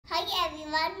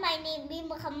everyone, my name is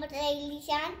Muhammad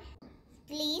Shan.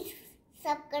 Please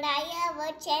subscribe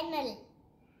our channel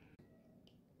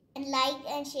and like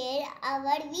and share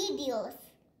our videos.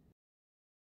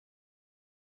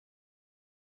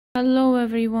 Hello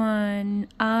everyone,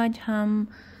 आज हम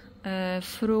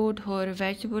fruit और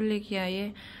vegetable लेके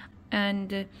आए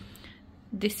and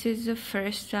this is the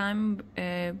first time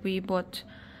we bought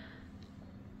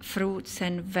fruits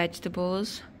and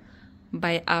vegetables by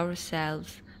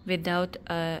ourselves without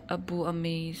Abu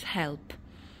Ami's help.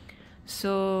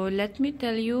 So let me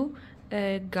tell you,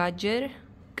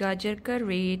 गाजर का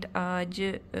rate आज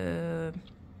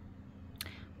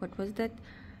what was that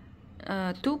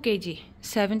 2 kg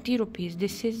 70 rupees.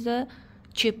 This is the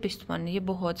cheapest one. ये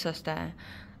बहुत सस्ता है.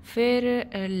 फिर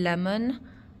lemon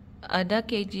आधा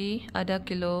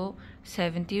kilo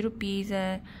 70 rupees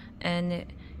है एंड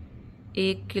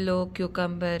 1 किलो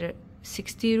क्यूकम्बर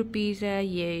 60 रुपीज़ है.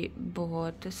 ये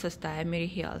बहुत सस्ता है मेरे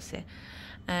ख्याल से.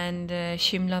 एंड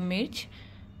शिमला मिर्च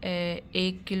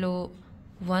 1 kilo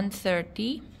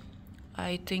 130.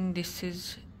 I think this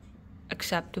is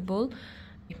acceptable.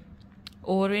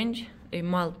 Orange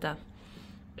Malta,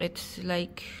 it's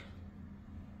like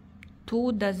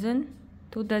 2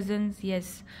 dozens. Yes,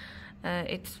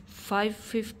 it's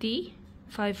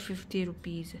 550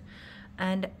 rupees.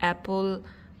 And apple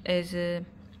is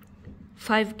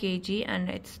 5 kg and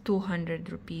it's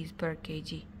 200 rupees per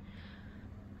kg.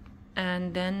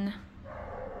 And then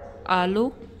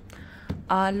aloo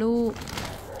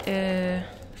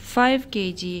 5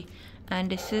 kg and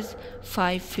this is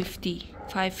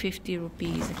 550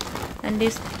 rupees. And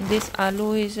this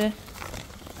aloo is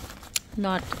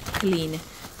not clean.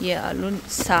 ये आलू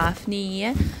साफ नहीं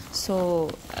है. सो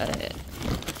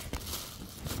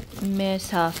मैं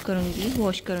साफ करूँगी,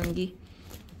 wash करूँगी.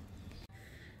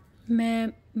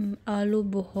 मैं आलू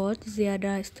बहुत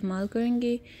ज़्यादा इस्तेमाल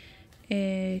करूँगी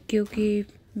क्योंकि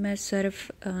मैं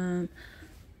सिर्फ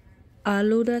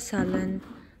आलू का सालन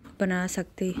बना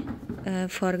सकती.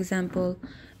 फॉर एग्ज़ाम्पल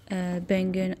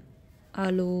बैंगन,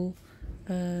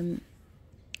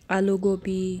 आलू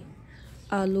गोभी,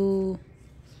 आलू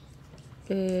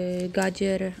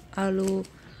गाजर, आलू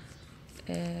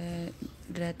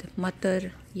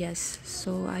मटर. Yes,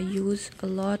 so I use a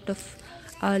lot of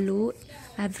आलू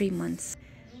every month.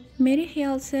 मेरे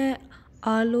ख्याल से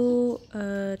आलू,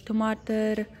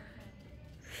 टमाटर,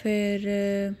 फिर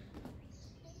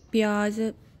प्याज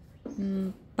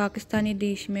पाकिस्तानी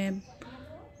डिश में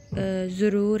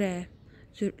ज़रूर है,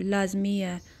 लाजमी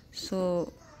है. So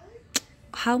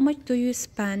how much do you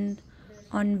spend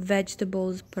on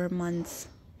vegetables per month?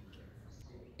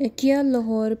 क्या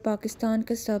लाहौर पाकिस्तान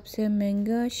का सबसे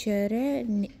महंगा शहर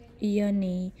है या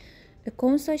नहीं?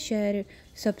 कौन सा शहर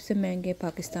सबसे महंगे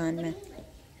पाकिस्तान में?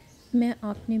 मैं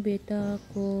अपने बेटा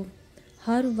को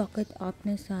हर वक्त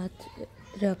अपने साथ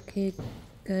रखे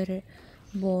कर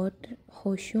बहुत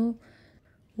खुश हूँ.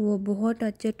 वो बहुत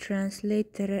अच्छे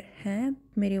ट्रांसलेटर हैं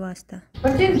मेरे वास्ते.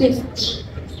 What is this?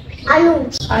 आलू.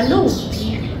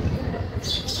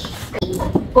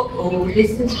 Oh,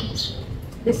 this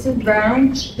is brown.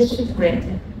 This is red.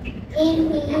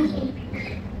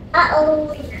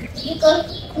 Because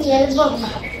yellow.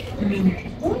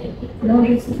 No,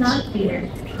 this is not clear.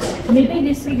 Maybe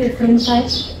this is different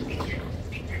type.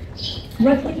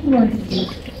 What do you want to do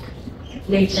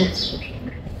later?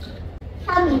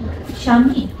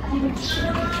 Shami.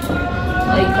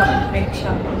 I can't make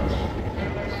shami.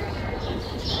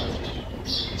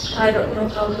 I don't know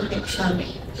how to make shami.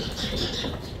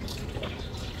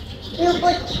 You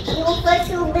first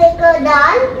you make a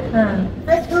dal.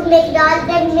 First you make dal,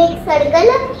 then make circle,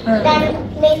 then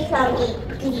make shami.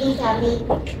 Easy shami.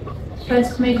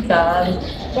 First make dal.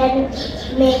 Then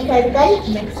make circle.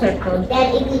 Make circle. Then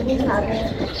it is the shami.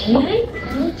 Really?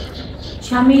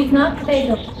 Shami is not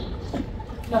potato.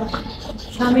 No.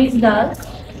 Shami is dal.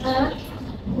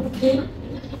 Okay.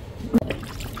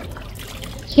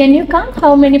 Can you count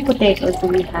how many potatoes do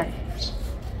we have?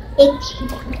 1,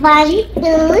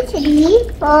 2, 3,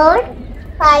 4,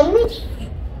 5,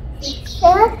 6,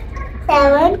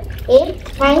 7,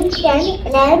 8, 9, 10,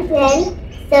 11, 12,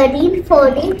 13,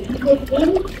 14,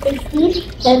 15, 16,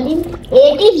 17,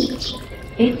 18.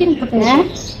 18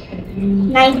 potatoes.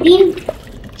 19,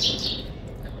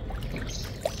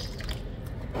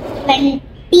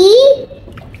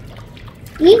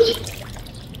 20.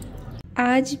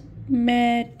 आज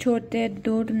मैं छोटे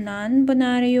दूध नान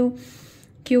बना रही हूँ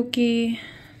क्योंकि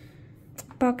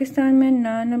पाकिस्तान में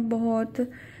नान बहुत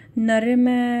नरम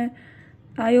है.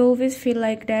 I always feel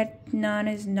like that naan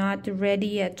is not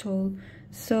ready at all.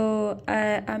 So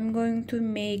I'm going to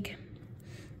make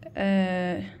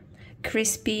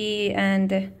crispy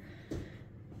and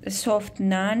soft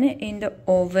naan in the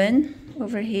oven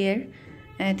over here,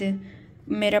 and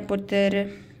मेरा पुत्र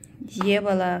ये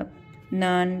वाला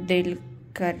नान दिल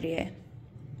कर रहा है.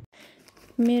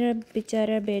 मेरा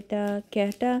बेचारा बेटा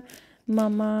कहता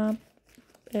मामा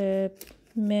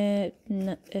मैं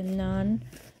नान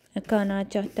खाना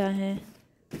चाहता है.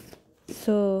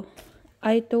 So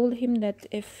I told him that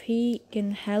if he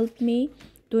can help me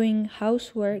doing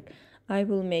housework, I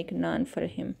will make naan for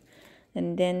him.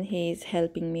 And then he is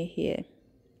helping me here.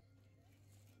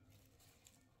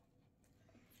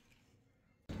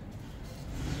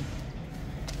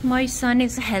 My son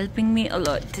is helping me a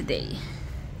lot today.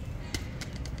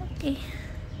 Okay.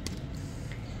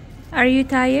 Are you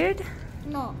tired?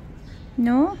 No.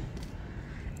 No?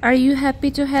 Are you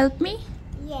happy to help me?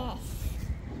 Yes.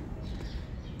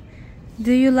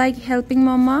 Do you like helping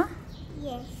Mama?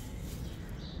 Yes.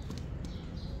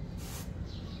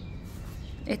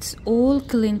 It's all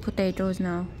clean potatoes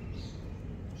now.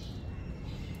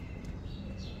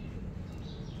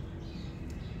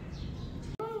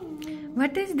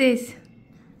 What is this?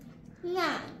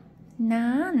 Naan.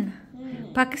 Naan.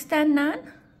 Pakistan naan?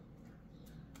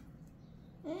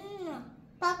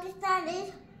 Pakistani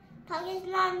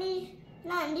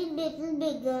naan is little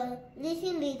bigger. This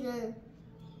is little.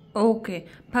 Okay.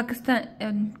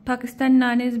 Pakistan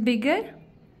naan is bigger?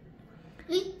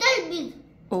 Little big.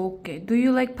 Okay. Do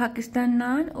you like Pakistan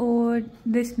naan or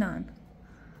this naan?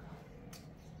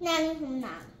 Nanny home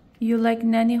naan. You like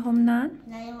Nanny home naan?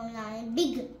 Nanny home naan is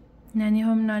big. Nanny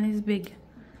home naan is big.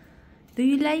 Do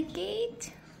you like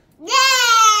it?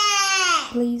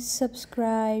 Yeah! Please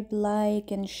subscribe,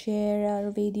 like and share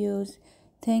our videos.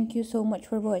 Thank you so much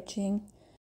for watching.